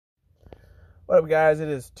What up, guys? It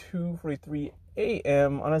is 2:43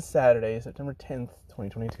 a.m. on a Saturday, September 10th,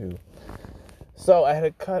 2022. So I had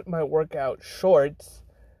to cut my workout short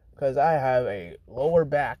because I have a lower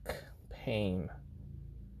back pain.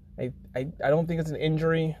 I don't think it's an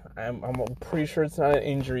injury. I'm pretty sure it's not an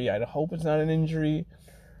injury. I hope it's not an injury.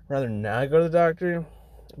 I'd rather not go to the doctor.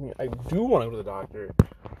 I mean, I do want to go to the doctor,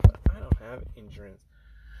 but I don't have insurance.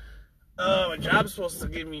 My job's supposed to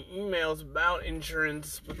give me emails about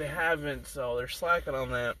insurance, but they haven't, so they're slacking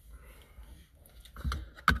on that.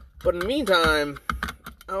 But in the meantime,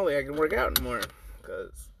 I don't think I can work out anymore,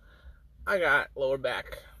 because I got lower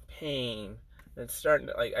back pain. And it's starting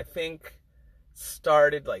to, I think,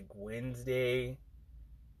 started, Wednesday.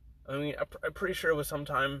 I mean, I'm pretty sure it was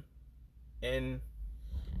sometime in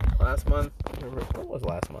last month. What was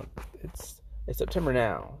last month? It's September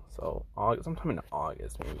now, so sometime in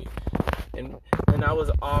August, maybe. And then I was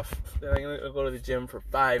off. Then I'm gonna go to the gym for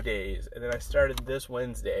 5 days, and then I started this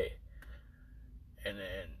Wednesday. And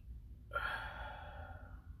then,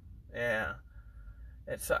 yeah,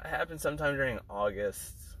 it happened sometime during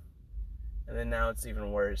August, and then now it's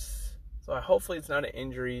even worse. So hopefully it's not an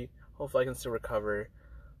injury. Hopefully I can still recover.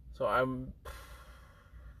 So I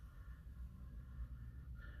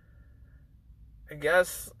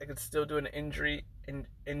guess I could still do an injury in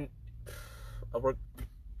a work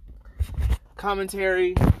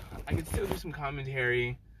commentary. I could still do some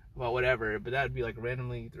commentary about whatever, but that would be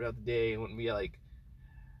randomly throughout the day. It wouldn't be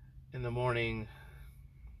in the morning.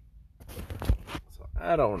 So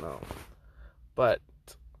I don't know, but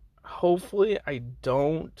hopefully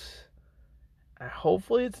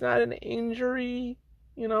hopefully it's not an injury.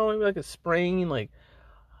 Maybe a sprain.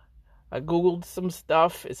 I googled some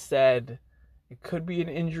stuff. It said it could be an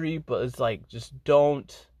injury, but it's just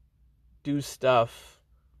don't do stuff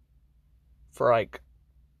for I think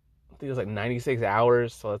it was 96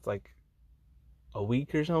 hours, so it's a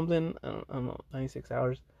week or something. I don't know, 96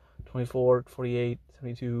 hours, 24, 48,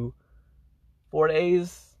 72, 4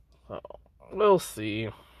 days. So we'll see.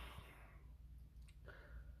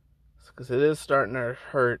 Because it is starting to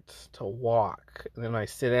hurt to walk, and then I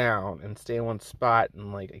sit down and stay in one spot,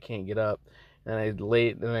 and I can't get up. And I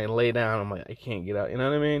lay down. I'm I can't get up. You know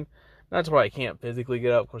what I mean? Not to where I can't physically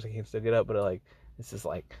get up. Of course, I can still get up, but it's just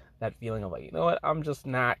that feeling of you know what? I'm just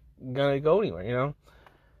not gonna go anywhere.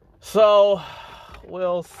 So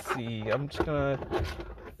we'll see. I'm just gonna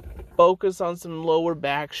focus on some lower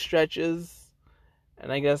back stretches,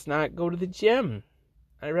 and I guess not go to the gym.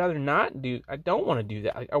 I'd rather not do. I don't want to do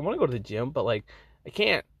that. I want to go to the gym, but I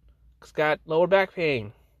can't. Cause got lower back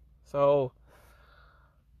pain, so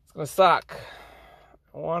it's gonna suck.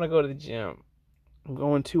 I want to go to the gym. I'm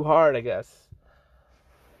going too hard, I guess.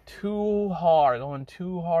 Going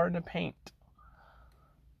too hard in the paint.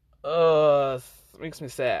 This makes me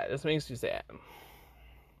sad.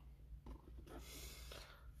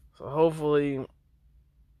 So hopefully,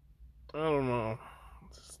 I don't know.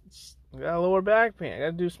 I got lower back pain. I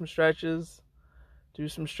gotta do some stretches. I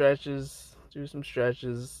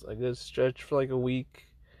gotta stretch for a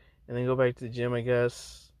week, and then go back to the gym, I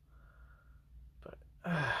guess. But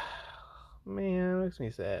man, it makes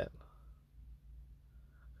me sad.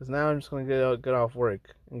 Because now I'm just going to get off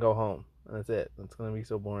work and go home. And that's it. It's going to be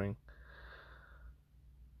so boring.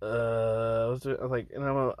 And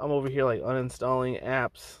I'm over here uninstalling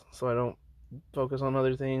apps so I don't focus on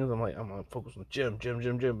other things. I'm going to focus on gym.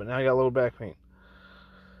 But now I got lower back pain.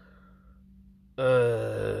 Now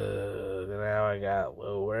I got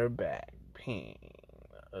lower back pain.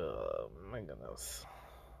 Oh my goodness.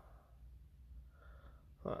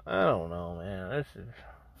 I don't know, man.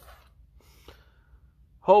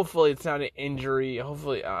 Hopefully it's not an injury.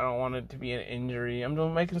 Hopefully I don't want it to be an injury. I'm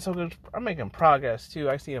making progress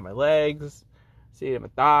too. I see it in my legs, see it in my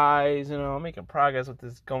thighs. I'm making progress with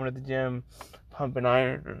this going to the gym, pumping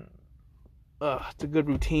iron. It's a good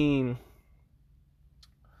routine.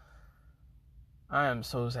 I am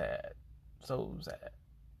so sad.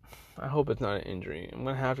 I hope it's not an injury. I'm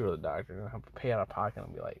gonna have to go to the doctor. I'm gonna have to pay out of pocket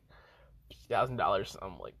and be $1,000.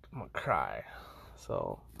 I'm gonna cry.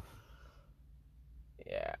 So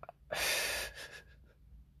yeah.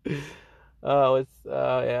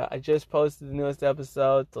 I just posted the newest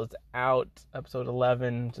episode, so it's out. Episode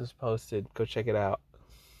 11 just posted. Go check it out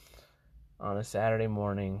on a Saturday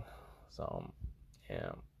morning. So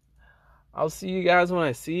yeah, I'll see you guys when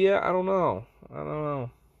I see you. I don't know.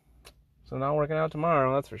 So not working out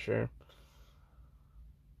tomorrow, that's for sure.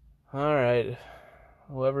 All right,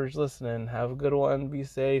 whoever's listening, have a good one. Be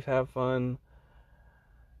safe. Have fun.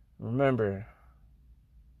 Remember,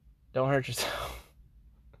 don't hurt yourself.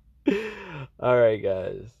 All right,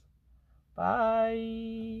 guys.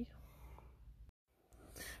 Bye.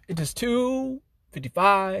 It is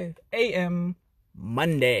 2:55 a.m.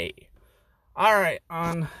 Monday. All right,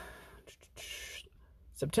 on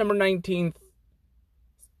September 19th,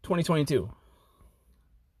 2022.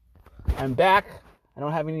 I'm back. I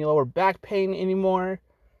don't have any lower back pain anymore.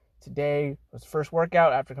 Today was the first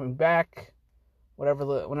workout after coming back. Whenever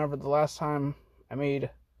the last time I made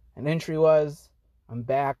an entry was, I'm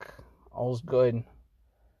back. All's good.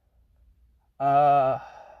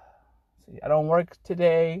 I don't work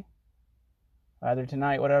today, either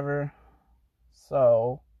tonight, whatever.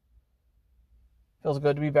 So, feels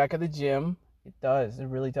good to be back at the gym. It does. It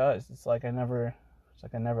really does. It's like I never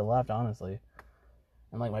left, honestly.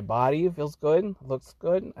 And like my body feels good, looks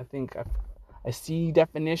good. I think I see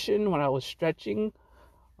definition when I was stretching.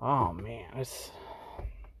 Oh man, I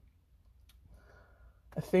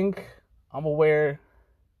think I'm gonna wear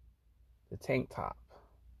the tank top.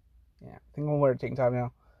 Yeah, I think I'm gonna wear a tank top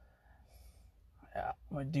now. Yeah,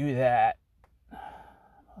 I'm gonna do that.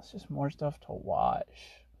 It's just more stuff to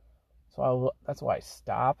watch. So that's why I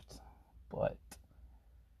stopped. But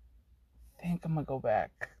I think I'm gonna go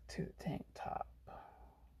back to the tank top.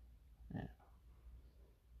 Yeah.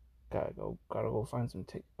 Gotta go find some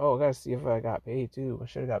tank. Oh, I gotta see if I got paid too. I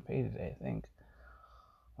should have got paid today, I think.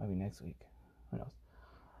 Maybe next week. Who knows?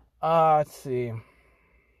 Let's see.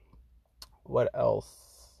 What else?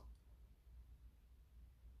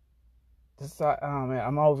 Oh man,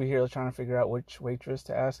 I'm over here trying to figure out which waitress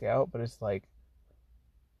to ask out, but it's like,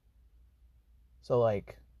 so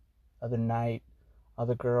like, other night, a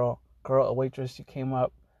waitress, she came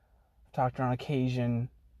up, talked to her on occasion, and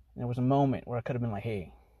there was a moment where I could have been like,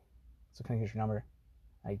 hey, so can I get your number?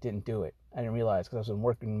 I didn't do it. I didn't realize because I was in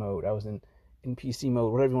working mode. I was in PC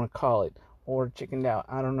mode, whatever you want to call it, or chickened out.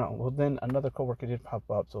 I don't know. Well, then another coworker did pop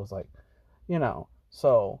up, so it was like,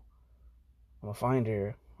 so I'm gonna find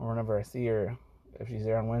her, or whenever I see her, if she's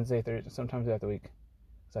there on Wednesday, Thursday, sometimes throughout the week.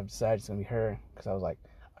 So I've decided it's gonna be her, because I was like,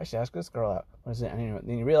 I should ask this girl out.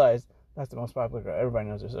 Then you realize that's the most popular girl. Everybody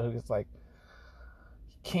knows her, so it's like,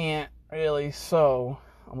 you can't really. So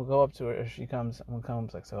I'm gonna go up to her if she comes. I'm gonna come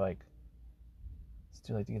like, so like, it's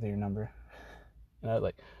too late to get your number. And I was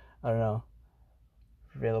like, I don't know,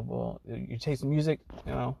 available. You take some music,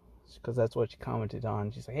 because that's what she commented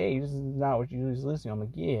on. She's like, hey, this is not what you usually listen to. I'm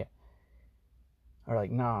like, yeah. Or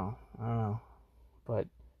like, no, I don't know. But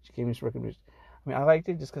she gave me some recommendations. I mean, I liked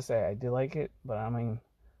it just because I did like it, but I mean,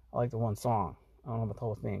 I like the one song. I don't know about the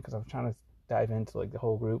whole thing because I'm trying to dive into like the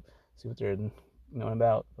whole group, see what they're knowing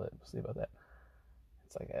about. But we'll see about that.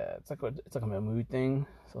 It's like a mood thing.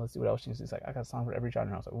 So let's see what else she's like. I got a song for every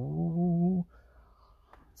genre. I was like, ooh.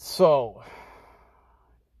 So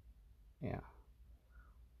yeah,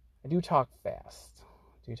 I do talk fast.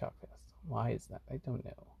 Why is that? I don't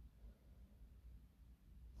know.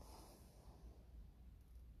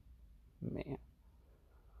 Man.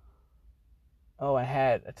 Oh,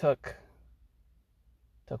 I took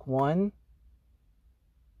one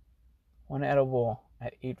edible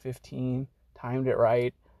at 8:15, timed it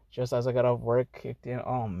right, just as I got off work, kicked in.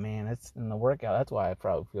 Oh man, it's in the workout. That's why I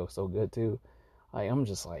probably feel so good too. Like, I'm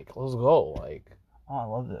just like, let's go. Like, oh, I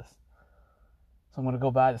love this. So I'm gonna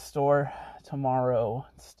go by the store tomorrow,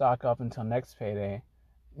 stock up until next payday,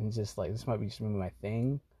 and just like, this might be just my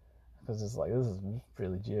thing, because it's like, this is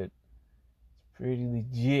pretty legit. It's pretty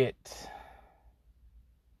legit.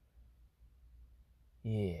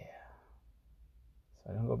 Yeah. So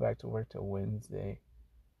I don't go back to work till Wednesday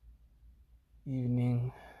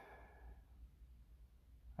evening.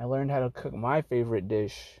 I learned how to cook. My favorite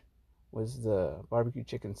dish was the barbecue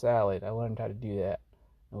chicken salad. I learned how to do that.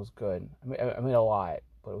 It was good. I made a lot,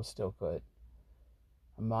 but it was still good.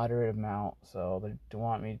 A moderate amount. So they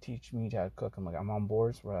want me to teach me how to cook. I'm like, I'm on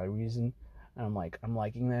board for that reason. And I'm like, I'm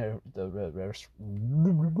liking the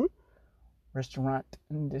restaurant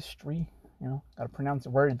industry. Gotta pronounce the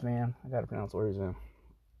words, man. You gotta pronounce your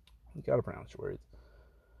words.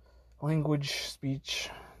 Language, speech,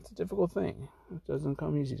 it's a difficult thing. It doesn't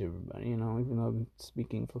come easy to everybody, even though I've been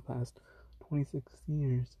speaking for the past 26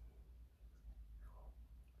 years.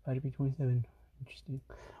 About to be 27. Interesting.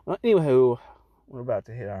 Well, anywho, we're about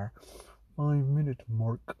to hit our 5-minute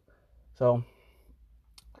mark. So,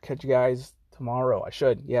 I'll catch you guys tomorrow. I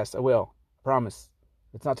should. Yes, I will. I promise.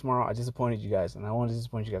 If it's not tomorrow, I disappointed you guys, and I won't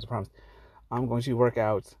disappoint you guys, I promise. I'm going to work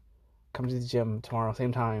out, come to the gym tomorrow,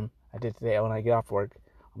 same time I did today when I get off work.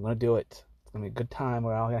 I'm going to do it. It's going to be a good time.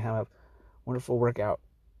 We're all going to have a wonderful workout.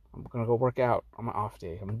 I'm going to go work out on my off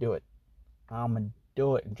day. I'm going to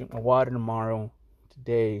do it. And drink my water tomorrow,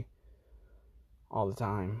 today, all the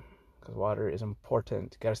time. Because water is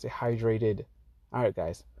important. You got to stay hydrated. All right,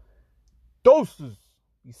 guys. Doses.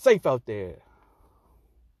 Be safe out there.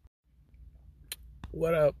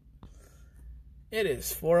 What up? It is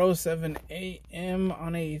 4:07 a.m.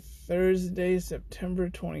 on a Thursday, September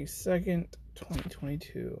 22nd,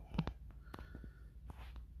 2022.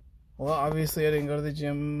 Well, obviously I didn't go to the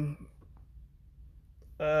gym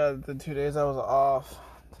the 2 days I was off.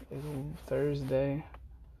 Today's Thursday.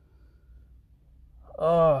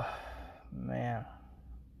 Oh, man.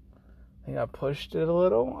 I think I pushed it a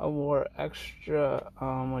little. I wore extra,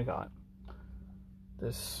 oh my god,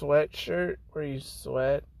 this sweatshirt where you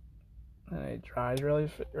sweat and it dries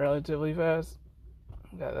relatively fast.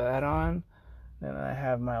 Got that on. Then I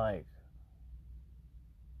have my like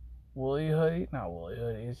woolly hoodie. Not woolly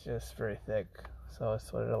hoodie, it's just very thick. So I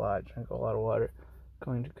sweated a lot, drank a lot of water.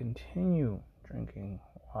 Going to continue drinking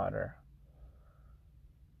water.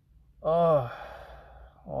 Oh,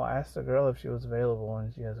 well, I asked the girl if she was available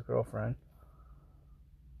and she has a girlfriend.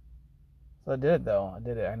 So I did it though. I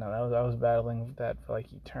did it. I know I was battling with that for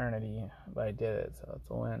like eternity, but I did it, so it's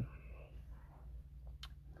a win.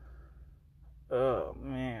 Oh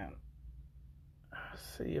man.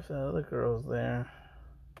 Let's see if the other girl's there.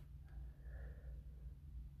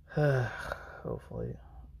 Hopefully.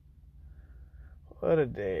 What a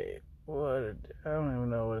day. I don't even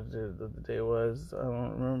know what the day was. I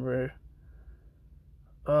don't remember.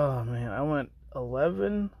 Oh man, I went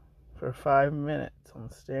 11 for 5 minutes on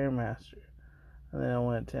the Stairmaster. And then I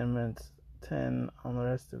went 10 on the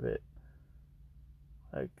rest of it.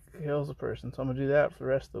 Like, kills a person. So I'm going to do that for the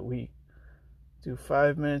rest of the week. Do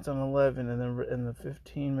 5 minutes on 11 and the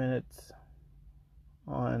 15 minutes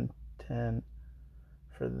on 10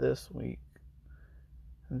 for this week.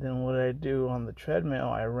 And then what I do on the treadmill,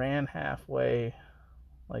 I ran halfway,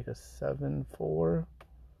 like a 7-4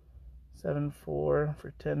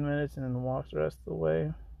 for 10 minutes, and then walked the rest of the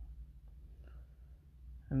way.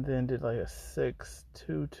 And then did like a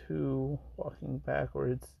 6-2-2 walking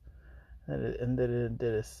backwards. And then it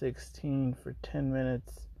did a 16 for 10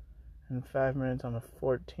 minutes and 5 minutes on a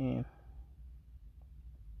 14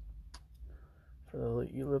 for the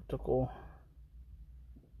elliptical.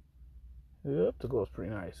 The elliptical is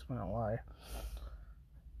pretty nice, I'm not gonna lie.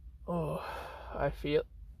 Oh, I feel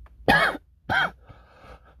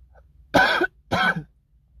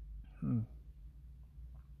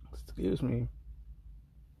excuse me.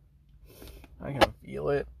 I can feel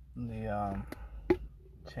it, the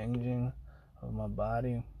changing of my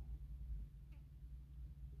body.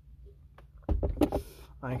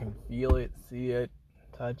 I can feel it, see it,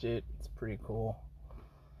 touch it. It's pretty cool.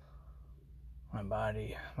 My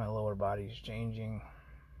lower body is changing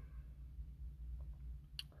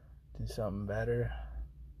to something better.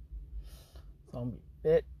 So I'm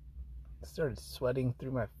fit. I started sweating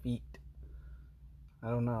through my feet. I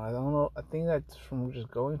don't know. I think that's from just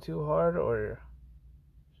going too hard, or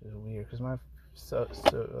it's just weird because my socks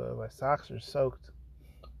are soaked.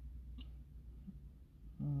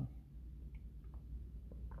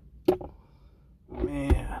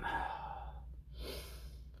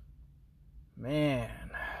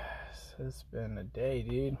 Man, it's been a day,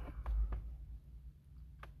 dude.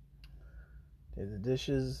 Did the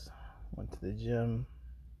dishes, went to the gym,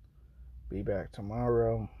 be back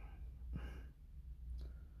tomorrow.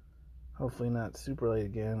 Hopefully not super late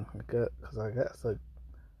again, because I guess like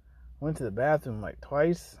went to the bathroom like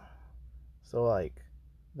twice, so like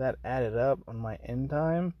that added up on my end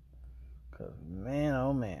time. Cause man,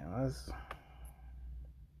 oh man, that's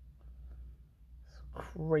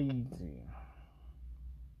crazy.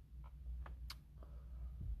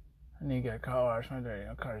 I need to get a car wash. My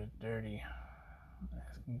car is dirty.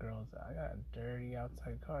 Asking girls, I got a dirty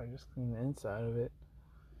outside car. Just clean the inside of it.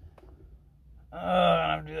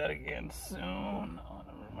 I'm gonna do that again soon.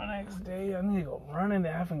 My next day, I need to go running.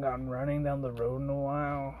 I haven't gotten running down the road in a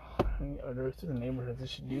while. Or through the neighborhoods. I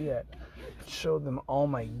should do that. Show them all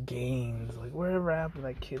my gains. Like, wherever happened to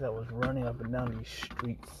that kid that was running up and down these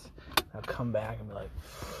streets. I'll come back and be like,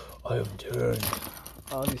 I have turned.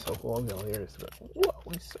 Oh, that'd be so cool. It'd be hilarious. But, whoa,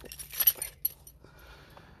 he's so fast.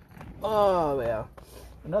 Oh, yeah.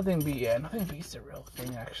 Nothing beats the real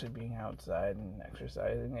thing, actually being outside and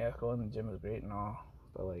exercising. Yeah, going to the gym is great and all.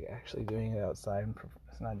 But, like, actually doing it outside,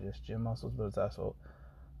 it's not just gym muscles, but it's also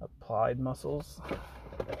applied muscles.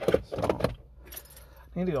 So,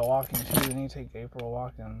 I need to go walking too. I need to take April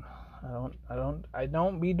walking. I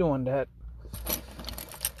don't be doing that.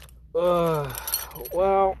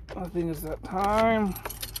 Well, I think it's that time.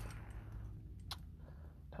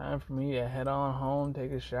 Time for me to head on home,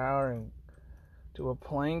 take a shower, and do a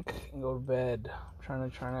plank and go to bed.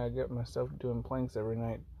 I'm trying to get myself doing planks every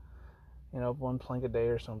night. You know, 1 plank a day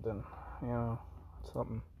or something. You know,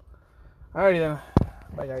 something. Alrighty then.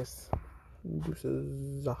 Bye guys.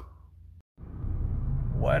 Deuces.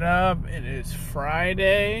 What up? It is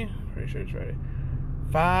Friday. Pretty sure it's Friday.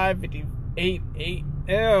 5:58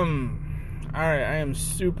 a.m. Alright, I am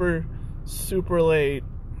super late.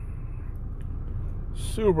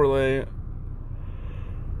 Super late.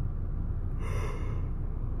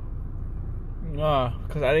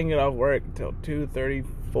 Because I didn't get off work until 2:34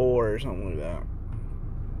 or something like that.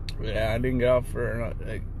 Yeah, I didn't get off for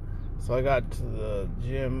so I got to the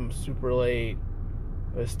gym super late,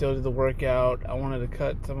 but I still did the workout. I wanted to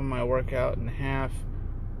cut some of my workout in half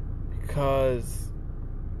because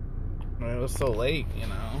it was so late, you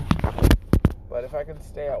know. But if I can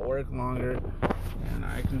stay at work longer, then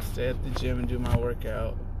I can stay at the gym and do my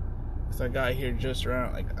workout. Because I got here just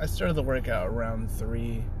around, I started the workout around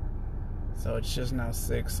 3. So it's just now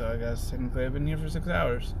 6, so I guess technically I've been here for 6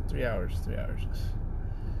 hours. 3 hours.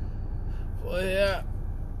 Well, yeah.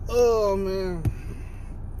 Oh, man.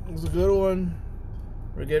 It was a good one.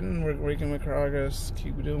 We're making my progress.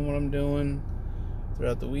 Keep doing what I'm doing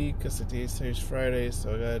throughout the week. Because today's Friday,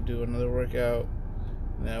 so I gotta do another workout.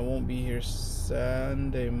 And I won't be here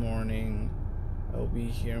Sunday morning. I'll be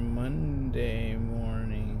here Monday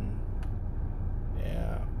morning.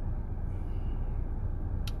 Yeah.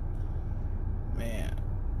 Man,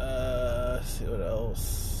 let's see what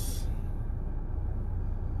else.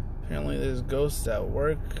 Apparently there's ghosts at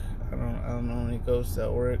work. I don't know any ghosts at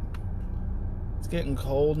work. It's getting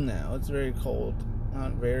cold now. It's very cold.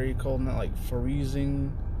 Not very cold, not like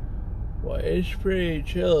freezing. Well, it's pretty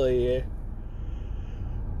chilly.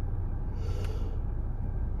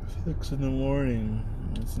 6 in the morning.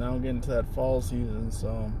 It's now getting to that fall season,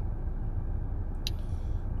 so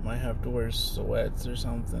I might have to wear sweats or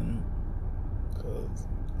something. Cause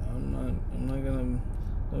I'm not gonna,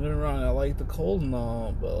 don't get me wrong, I like the cold and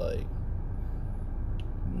all, but like,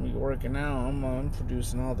 when we working out, I'm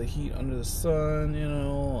producing all the heat under the sun, you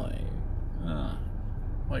know,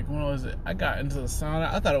 like when was it? I got into the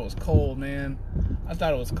sauna, I thought it was cold, man. I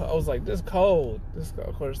thought it was cold. I was like, this cold.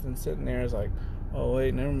 Of course, then sitting there is like, oh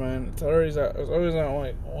wait, never mind. It's always at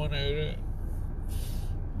like 180.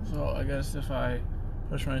 So I guess if I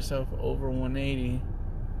push myself over 180.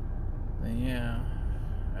 Then yeah,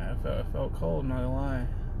 I felt cold, not gonna lie.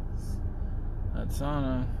 That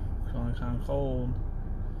sauna feeling kind of cold.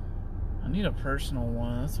 I need a personal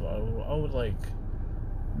one. That's what I would like.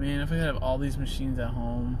 Man, if I could have all these machines at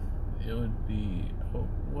home, it would be.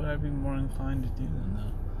 Would I be more inclined to do than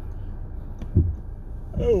that?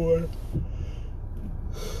 Oh,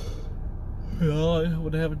 all I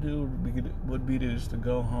would have to do would be to just to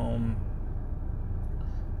go home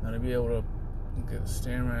and to be able to get the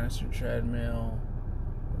Stairmaster treadmill,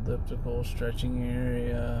 elliptical stretching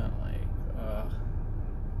area,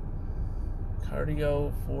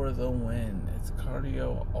 cardio for the win. It's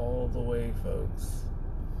cardio all the way, folks.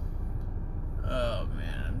 Oh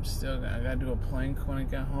man, I gotta do a plank when I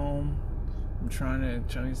get home. I'm trying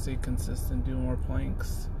to stay consistent, do more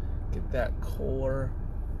planks, get that core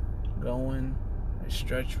going. I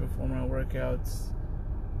stretch before my workouts.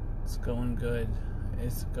 It's going good.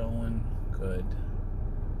 It's going good.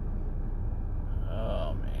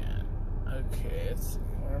 Oh man. Okay, let's see.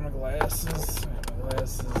 Where are my glasses? I got my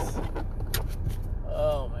glasses.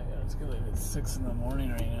 Oh my god, it's good. It's 6 in the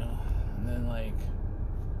morning right now. And then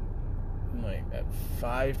at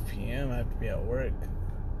 5 p.m. I have to be at work.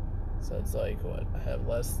 So it's like what? I have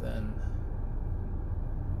less than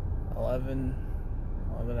 11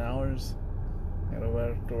 hours. I gotta go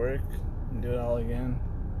back to work and do it all again.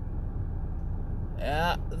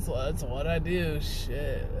 Yeah, that's what I do.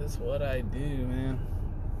 Shit, that's what I do, man.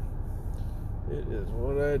 It is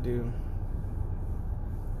what I do.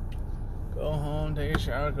 Go home, take a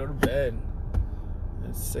shower, go to bed.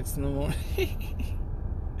 It's 6 in the morning.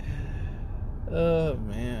 Oh,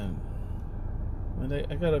 man.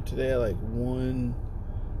 I got up today at 1.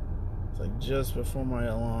 It's just before my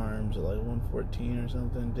alarms at 1:14 or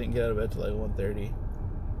something. Didn't get out of bed till 1:30.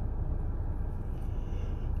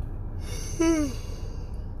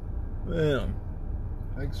 Man,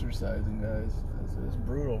 exercising, guys, is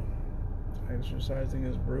brutal. Exercising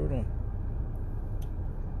is brutal.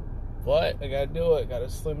 But I gotta do it. Gotta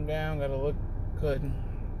slim down. Gotta look good.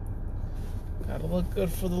 Gotta look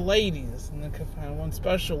good for the ladies. And then I can find one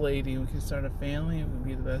special lady. We can start a family. And we can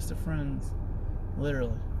be the best of friends.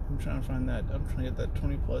 Literally. I'm trying to find that. I'm trying to get that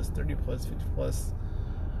 20 plus, 30 plus, 50 plus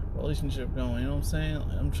relationship going. You know what I'm saying?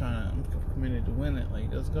 I'm committed to win it.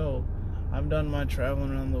 Let's go. I've done my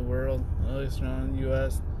traveling around the world, at least around the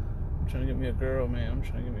U.S. I'm trying to get me a girl, man. I'm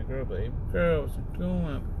trying to get me a girl, babe. Girl, what you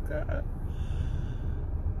doing? God.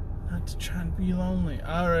 Not to try and be lonely.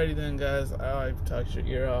 Alrighty then, guys. I've talked your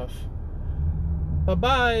ear off.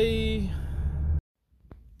 Bye-bye.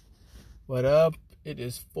 What up? It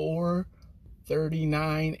is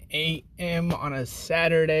 4:39 a.m. on a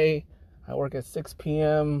Saturday. I work at 6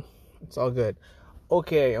 p.m. It's all good.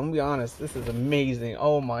 Okay, I'm gonna be honest. This is amazing.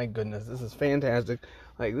 Oh my goodness, this is fantastic.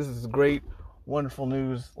 Like, this is great, wonderful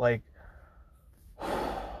news. Like,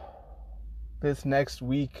 this next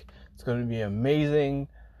week, it's gonna be amazing.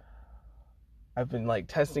 I've been like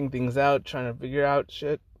testing things out, trying to figure out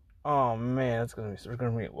shit. Oh man, it's gonna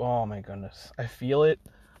be. Oh my goodness, I feel it.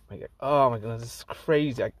 Oh my goodness, this is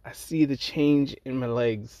crazy. I see the change in my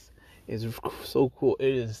legs. It's so cool.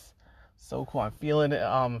 It is so cool. I'm feeling it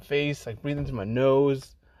on my face, like breathing through my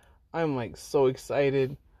nose. I'm like so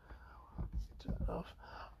excited. Turn it off.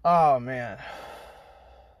 Oh man.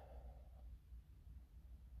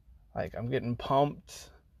 Like, I'm getting pumped.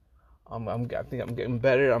 I think I'm getting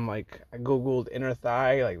better. I googled inner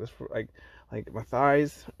thigh, like this, like my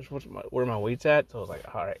thighs. Where my weight's at. So I was like,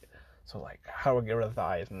 all right. So like, how do I get rid of the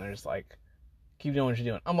thighs? And they're just like, keep doing what you're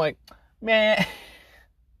doing. I'm like, man,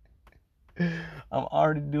 I'm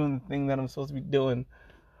already doing the thing that I'm supposed to be doing.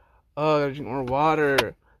 Oh, I gotta drink more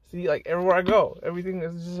water. See, like everywhere I go, everything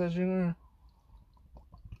is just as you know.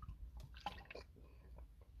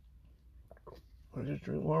 Just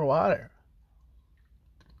drink more water.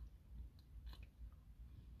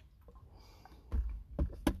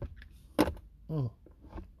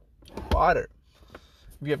 Water.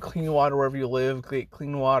 If you have clean water wherever you live, get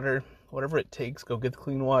clean water. Whatever it takes, go get the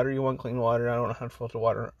clean water. You want clean water. I don't know how to filter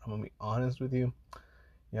water. I'm going to be honest with you.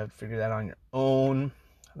 You have to figure that out on your own.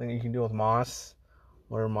 I think you can deal with moss,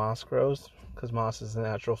 where moss grows, because moss is a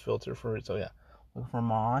natural filter for it. So yeah, look for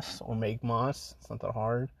moss or make moss. It's not that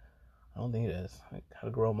hard. I don't think it is. Like how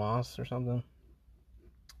to grow moss or something.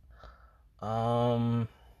 Man,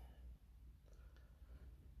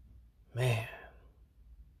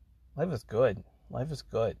 life is good. Life is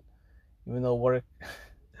good. Even though work,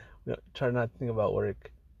 we try not to think about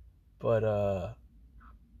work. But,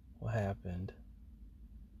 what happened?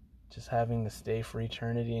 Just having to stay for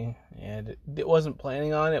eternity. And it wasn't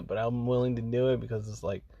planning on it, but I'm willing to do it because it's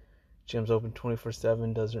like, gym's open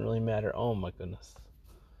 24/7, doesn't really matter. Oh my goodness.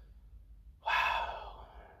 Wow.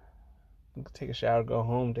 Take a shower, go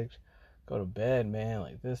home, go to bed, man.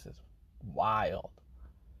 Like, this is wild.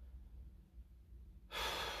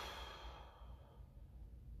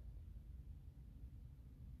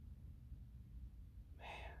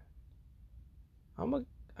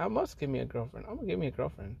 I must give me a girlfriend. I'm gonna give me a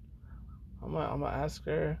girlfriend. I'm gonna ask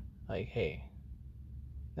her, like, hey,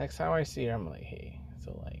 next time I see her, I'm like, hey,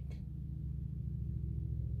 so like,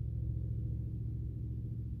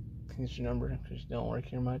 can you get your number? Because you don't work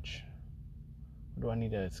here much. Or do I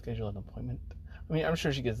need to schedule an appointment? I mean, I'm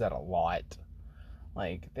sure she gets that a lot.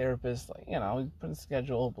 Like, therapists, like, you know, we put a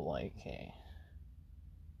schedule, but like, hey,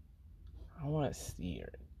 I want to see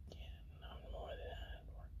her.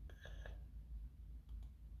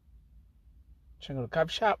 Should I go to a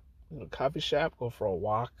coffee shop? Go for a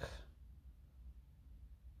walk.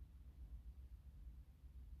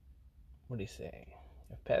 What do you say? You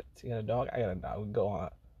have pets? You got a dog? I got a dog. We go on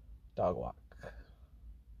a dog walk.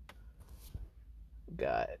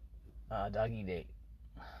 Got a doggy date.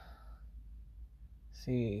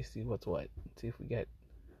 See what's what. See if we get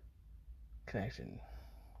connection.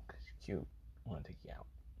 Because you're cute. I want to take you out.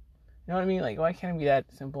 You know what I mean? Like, why can't it be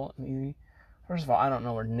that simple and easy? First of all, I don't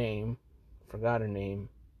know her name. Forgot her name.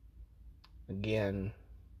 Again.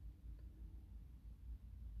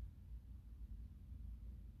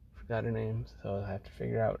 Forgot her name, so I have to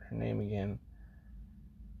figure out her name again.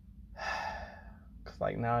 Because,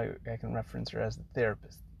 like, now I can reference her as the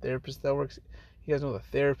therapist. Therapist that works. You guys know the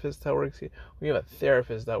therapist that works here? We have a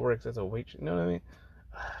therapist that works as a waitress. You know what I mean?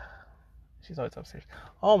 She's always upstairs.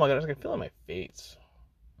 Oh my god, I can feel it in my face.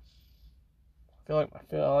 I feel like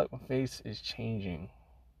my face is changing.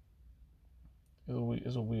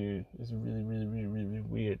 It's weird. It's really, really, really, really, really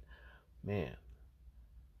weird. Man.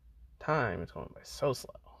 Time is going by so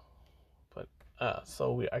slow. But,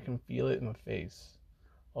 so weird. I can feel it in my face.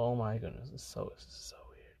 Oh my goodness. This is so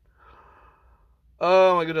weird.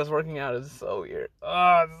 Oh my goodness, working out is so weird.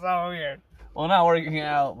 Oh, it's so weird. Well, not working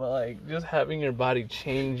out, but like just having your body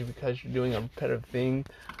change because you're doing a repetitive thing.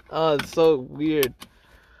 Oh, it's so weird.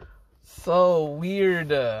 So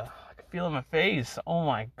weird. I can feel it in my face. Oh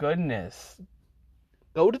my goodness.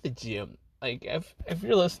 Go to the gym. Like, if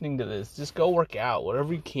you're listening to this, just go work out.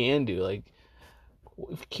 Whatever you can do. Like,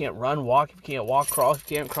 if you can't run, walk. If you can't walk, crawl.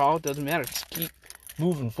 If you can't crawl, it doesn't matter. Just keep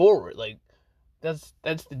moving forward. Like, that's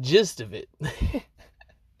the gist of it.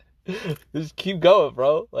 Just keep going,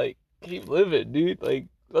 bro. Like, keep living, dude. Like,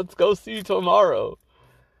 let's go see you tomorrow.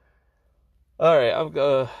 Alright, I'm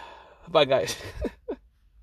gonna... Bye, guys.